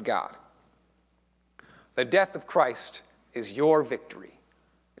righteousness of God. The death of Christ is your victory.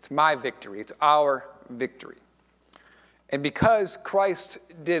 It's my victory. It's our victory. And because Christ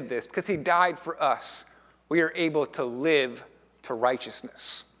did this, because he died for us, we are able to live to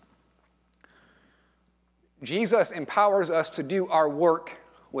righteousness. Jesus empowers us to do our work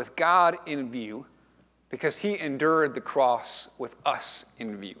with God in view because he endured the cross with us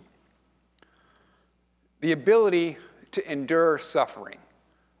in view. The ability to endure suffering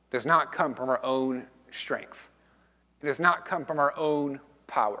does not come from our own strength. It does not come from our own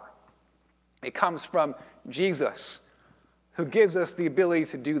power. It comes from Jesus, who gives us the ability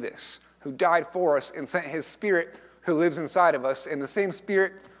to do this, who died for us and sent his Spirit who lives inside of us. And the same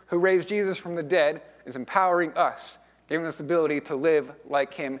Spirit who raised Jesus from the dead is empowering us, giving us the ability to live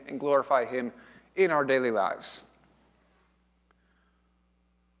like him and glorify him in our daily lives.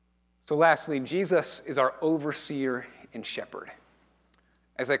 So lastly, Jesus is our overseer and shepherd.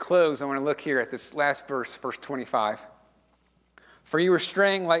 As I close, I want to look here at this last verse, verse 25. For you were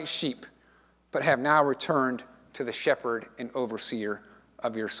straying like sheep, but have now returned to the shepherd and overseer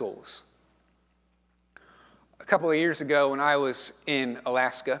of your souls. A couple of years ago when I was in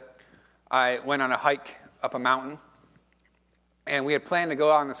Alaska, I went on a hike up a mountain, and we had planned to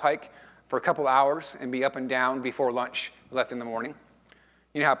go on this hike for a couple hours and be up and down before lunch. We left in the morning.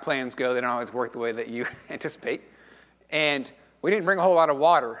 You know how plans go, they don't always work the way that you anticipate. And we didn't bring a whole lot of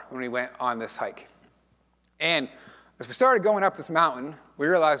water when we went on this hike. And as we started going up this mountain, we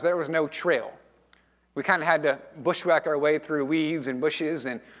realized there was no trail. We kind of had to bushwhack our way through weeds and bushes,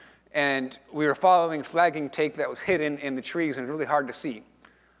 and we were following flagging tape that was hidden in the trees, and it was really hard to see.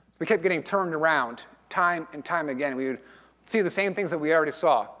 We kept getting turned around time and time again. We would see the same things that we already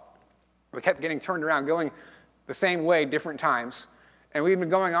saw. We kept getting turned around, going the same way different times. And we'd been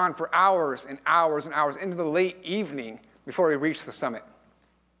going on for hours and hours and hours into the late evening before we reached the summit.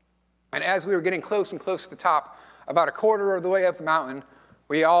 And as we were getting close and close to the top, about a quarter of the way up the mountain,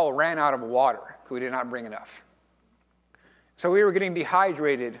 we all ran out of water because we did not bring enough. So we were getting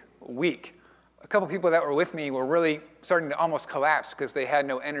dehydrated, weak. A couple people that were with me were really starting to almost collapse because they had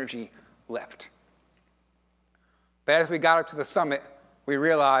no energy left. But as we got up to the summit, we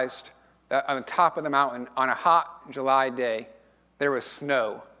realized that on the top of the mountain, on a hot July day, there was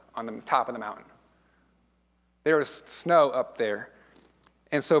snow on the top of the mountain. There was snow up there.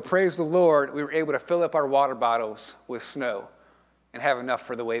 And so praise the Lord, we were able to fill up our water bottles with snow and have enough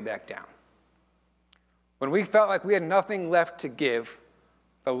for the way back down. When we felt like we had nothing left to give,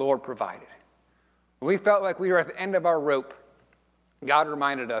 the Lord provided. When we felt like we were at the end of our rope, God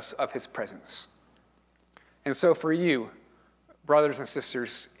reminded us of his presence. And so for you, brothers and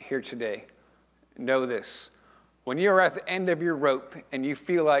sisters here today, know this. When you're at the end of your rope and you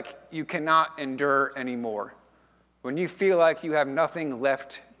feel like you cannot endure anymore, when you feel like you have nothing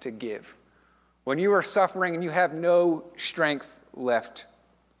left to give, when you are suffering and you have no strength left,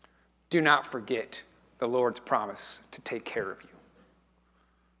 do not forget the Lord's promise to take care of you.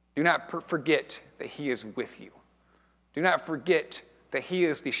 Do not forget that he is with you. Do not forget that he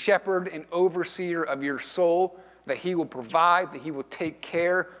is the shepherd and overseer of your soul, that he will provide, that he will take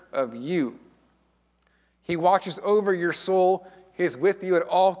care of you. He watches over your soul. He is with you at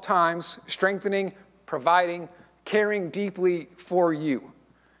all times, strengthening, providing, caring deeply for you.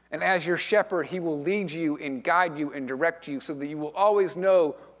 And as your shepherd, he will lead you and guide you and direct you so that you will always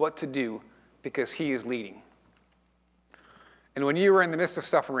know what to do because he is leading. And when you are in the midst of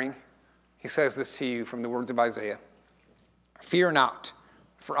suffering, he says this to you from the words of Isaiah, "Fear not,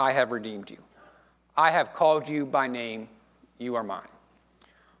 for I have redeemed you. I have called you by name, you are mine.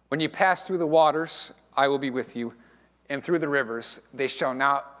 When you pass through the waters, I will be with you, and through the rivers, they shall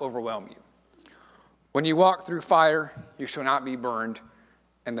not overwhelm you. When you walk through fire, you shall not be burned,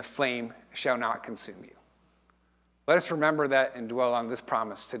 and the flame shall not consume you." Let us remember that and dwell on this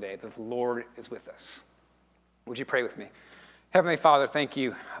promise today, that the Lord is with us. Would you pray with me? Heavenly Father, thank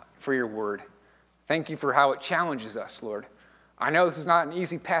you for your word. Thank you for how it challenges us, Lord. I know this is not an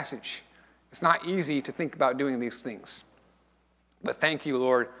easy passage. It's not easy to think about doing these things. But thank you,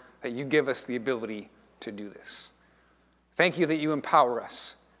 Lord, that you give us the ability to do this. Thank you that you empower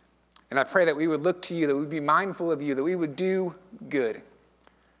us. And I pray that we would look to you, that we would be mindful of you, that we would do good,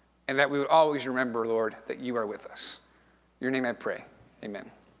 and that we would always remember, Lord, that you are with us. In your name I pray.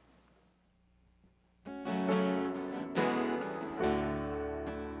 Amen.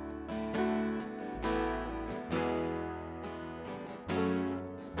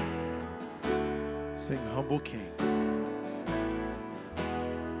 Sing Humble King.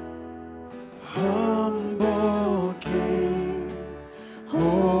 Humble King,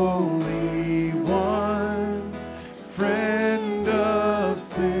 Holy One, friend of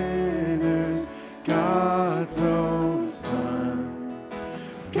sinners, God's own Son.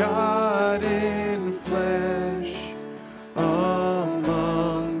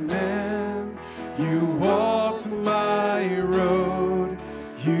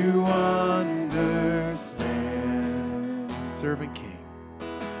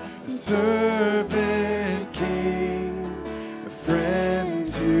 servant king, a friend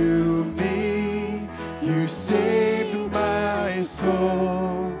to me. You saved my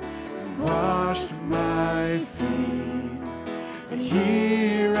soul and washed my feet.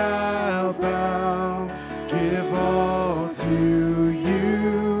 Here I'll bow, give all to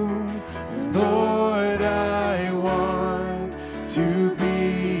you. Lord, I want to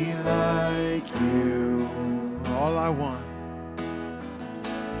be like you. All I want.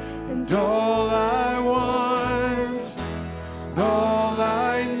 And all I want, all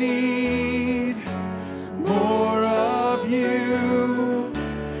I need, more of you,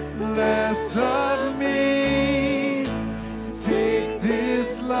 less of me. Take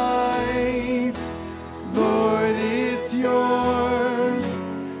this life, Lord, it's yours.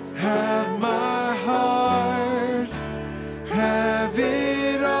 Have my heart, have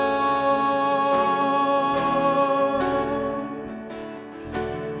it all.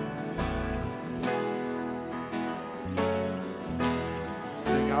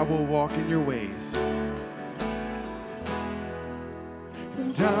 Sing, I will walk in your ways,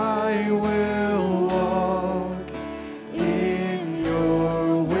 and I will walk in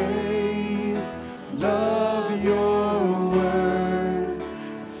your ways, love your word,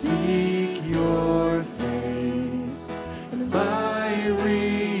 seek your face, and my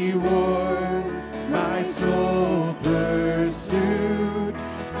reward, my sole pursuit,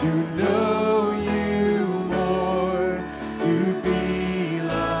 to know you more, to be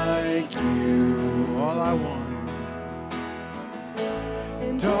like you. All I want.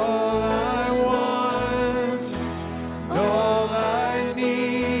 And all I want, all I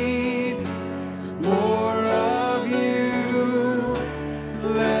need is more of you,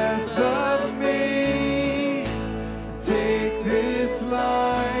 less of me. Take this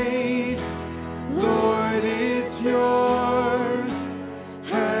life, Lord, it's yours.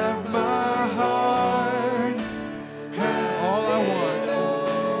 Have my heart, have all I want.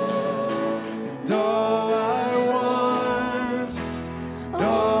 And all I want,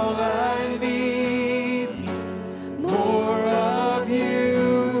 all I need, more of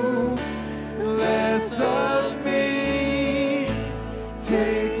you, less of me.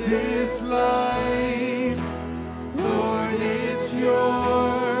 Take this life, Lord, it's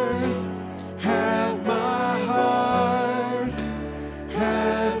yours. Have my heart,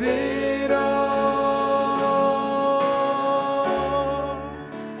 have it all.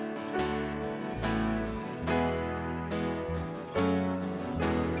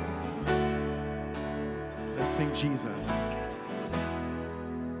 Let's sing Jesus.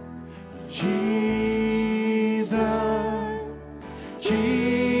 Jesus,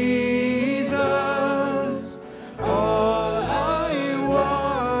 Jesus, all I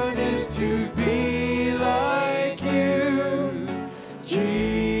want is to be like you.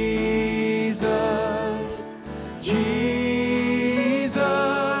 Jesus, Jesus,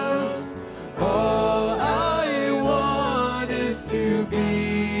 all I want is to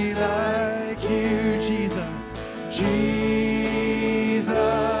be like you. Jesus, Jesus,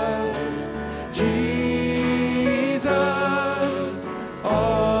 Jesus,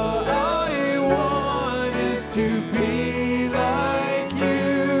 all I want is to be like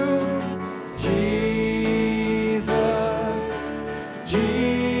you. Jesus,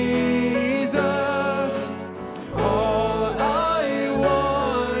 Jesus, all I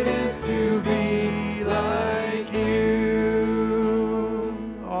want is to be like you.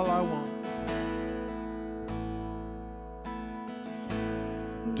 All I want.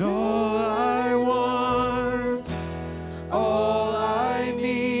 And all I want, all I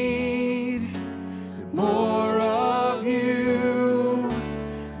need, more of you,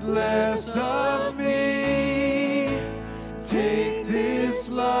 less of me. Take this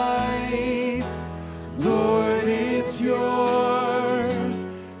life, Lord, it's yours.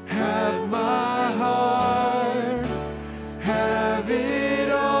 Have my heart, have it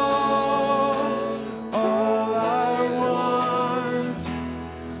all. All I want,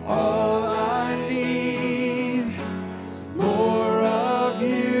 all I need is more of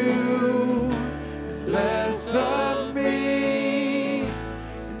you, less of me.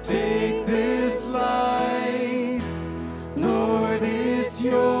 Take this life, Lord, it's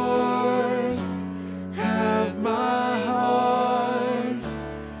yours. Have my heart,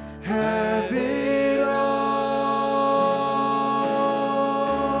 have it all.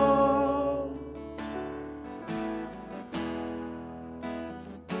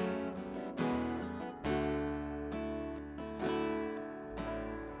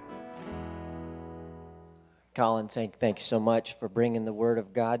 Colin, thank you so much for bringing the Word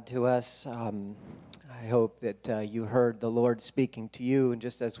of God to us. I hope that you heard the Lord speaking to you. And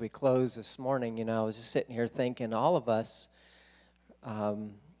just as we close this morning, I was just sitting here thinking all of us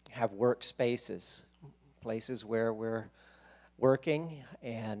have workspaces, places where we're working,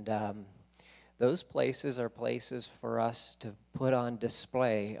 and those places are places for us to put on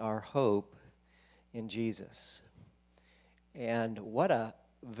display our hope in Jesus. And what a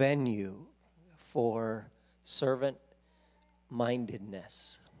venue for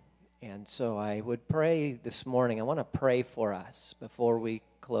servant-mindedness. And so I would pray this morning. I want to pray for us before we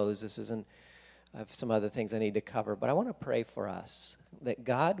close. I have some other things I need to cover, but I want to pray for us that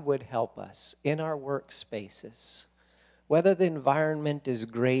God would help us in our workspaces, whether the environment is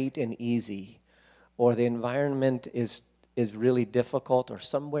great and easy or the environment is really difficult or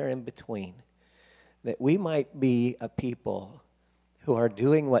somewhere in between, that we might be a people who are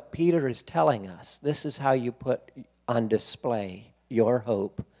doing what Peter is telling us. This is how you put on display your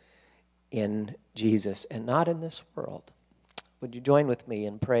hope in Jesus and not in this world. Would you join with me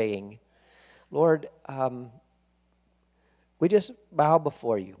in praying? Lord, we just bow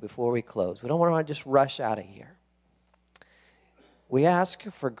before you before we close. We don't want to just rush out of here. We ask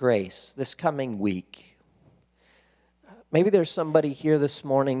for grace this coming week. Maybe there's somebody here this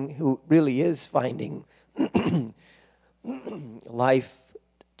morning who really is finding life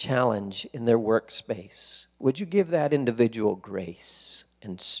challenge in their workspace. Would you give that individual grace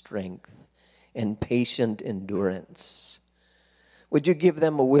and strength and patient endurance? Would you give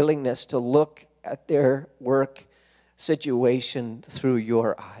them a willingness to look at their work situation through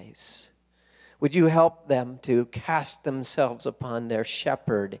your eyes? Would you help them to cast themselves upon their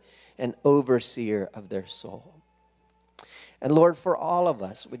shepherd and overseer of their soul? And Lord, for all of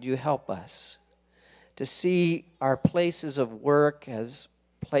us, would you help us to see our places of work as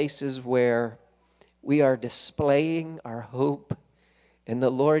places where we are displaying our hope in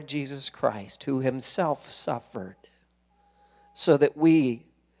the Lord Jesus Christ, who himself suffered so that we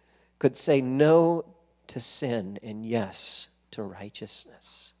could say no to sin and yes to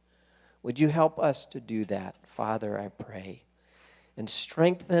righteousness. Would you help us to do that, Father, I pray, and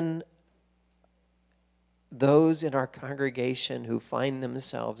strengthen those in our congregation who find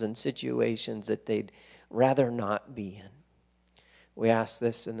themselves in situations that they'd rather not be in. We ask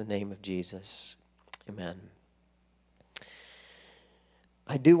this in the name of Jesus. Amen.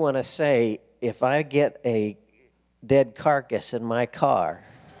 I do want to say, if I get a dead carcass in my car,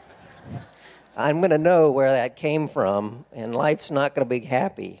 I'm going to know where that came from, and life's not going to be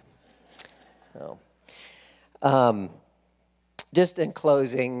happy. So, just in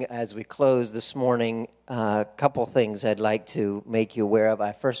closing, as we close this morning, a couple things I'd like to make you aware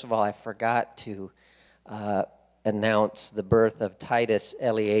of. First of all, I forgot to announce the birth of Titus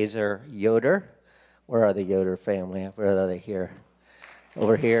Eliezer Yoder. Where are the Yoder family? Where are they here?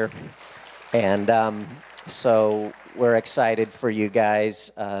 Over here. And so we're excited for you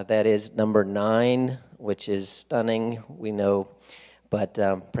guys. That is number 9, which is stunning, we know, but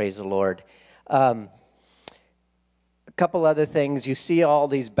praise the Lord. A couple other things. You see all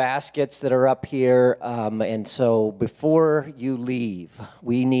these baskets that are up here, and so before you leave,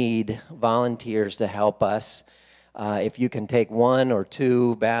 we need volunteers to help us. If you can take 1 or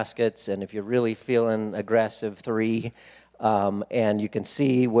 2 baskets, and if you're really feeling aggressive, 3, and you can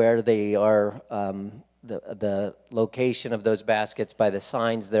see where they are, the location of those baskets by the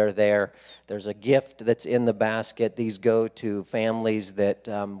signs that are there. There's a gift that's in the basket. These go to families that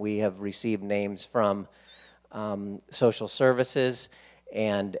we have received names from social services,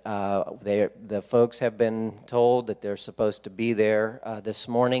 and the folks have been told that they're supposed to be there this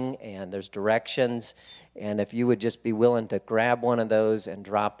morning, and there's directions. And if you would just be willing to grab one of those and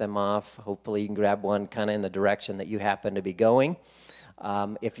drop them off, hopefully you can grab one kind of in the direction that you happen to be going.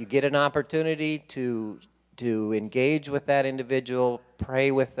 If you get an opportunity to engage with that individual,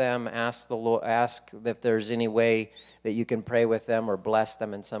 pray with them, ask the Lord, ask if there's any way that you can pray with them or bless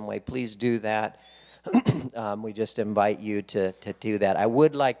them in some way, please do that. We just invite you to do that. I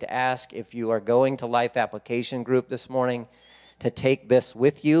would like to ask if you are going to Life Application Group this morning to take this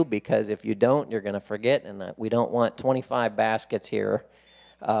with you, because if you don't, you're going to forget, and we don't want 25 baskets here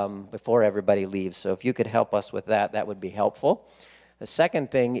before everybody leaves. So if you could help us with that, that would be helpful. The second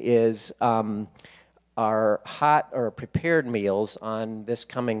thing is our hot or prepared meals on this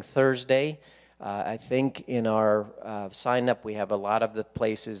coming Thursday. I think in our sign-up, we have a lot of the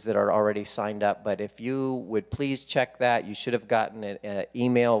places that are already signed up, but if you would please check that. You should have gotten an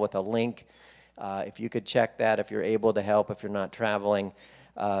email with a link. If you could check that, if you're able to help, if you're not traveling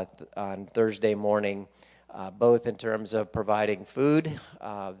on Thursday morning. both in terms of providing food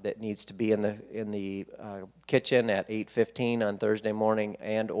that needs to be in the kitchen at 8:15 on Thursday morning,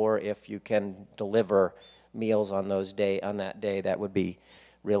 and or if you can deliver meals on that day, that would be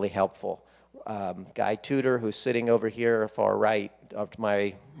really helpful. Guy Tudor, who's sitting over here far right, up to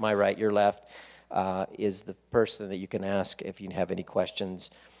my right, your left, is the person that you can ask if you have any questions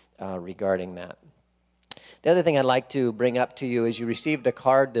regarding that. The other thing I'd like to bring up to you is you received a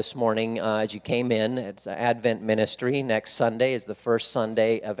card this morning as you came in. It's Advent Ministry. Next Sunday is the first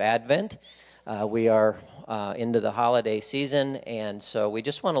Sunday of Advent. We are into the holiday season, and so we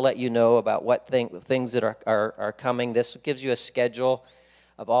just want to let you know about what things that are coming. This gives you a schedule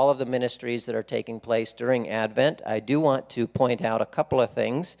of all of the ministries that are taking place during Advent. I do want to point out a couple of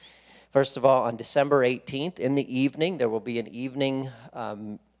things. First of all, on December 18th in the evening, there will be an evening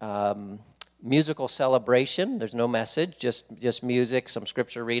musical celebration. There's no message, just music, some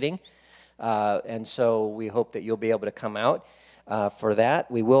scripture reading. And so we hope that you'll be able to come out for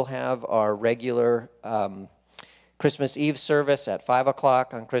that. We will have our regular Christmas Eve service at 5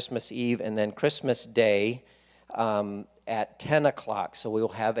 o'clock on Christmas Eve, and then Christmas Day at 10 o'clock. So we will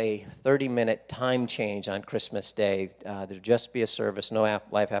have a 30-minute time change on Christmas Day. There'll just be a service, no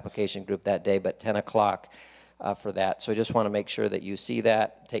life application group that day, but 10 o'clock for that. So I just want to make sure that you see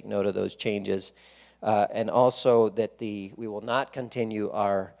that, take note of those changes. And also that we will not continue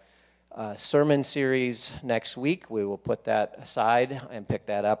our sermon series next week. We will put that aside and pick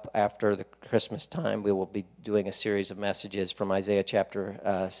that up after the Christmas time. We will be doing a series of messages from Isaiah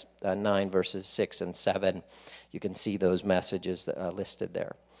chapter 9, verses 6 and 7. You can see those messages listed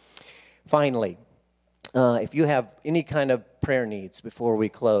there. Finally, if you have any kind of prayer needs before we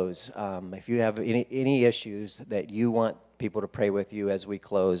close, if you have any issues that you want people to pray with you as we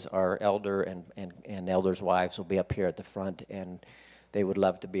close, our elder and elders' wives will be up here at the front, and they would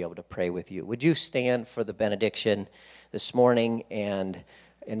love to be able to pray with you. Would you stand for the benediction this morning, and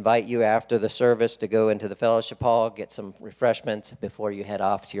invite you after the service to go into the fellowship hall, get some refreshments before you head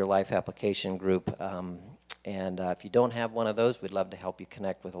off to your life application group. And if you don't have one of those, we'd love to help you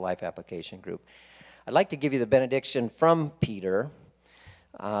connect with a life application group. I'd like to give you the benediction from Peter,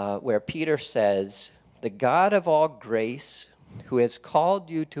 where Peter says, "The God of all grace, who has called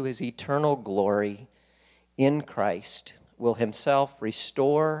you to his eternal glory in Christ, will himself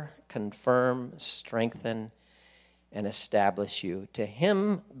restore, confirm, strengthen, and establish you. To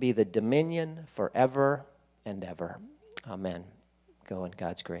him be the dominion forever and ever." Amen. Go in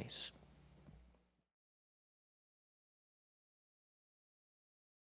God's grace.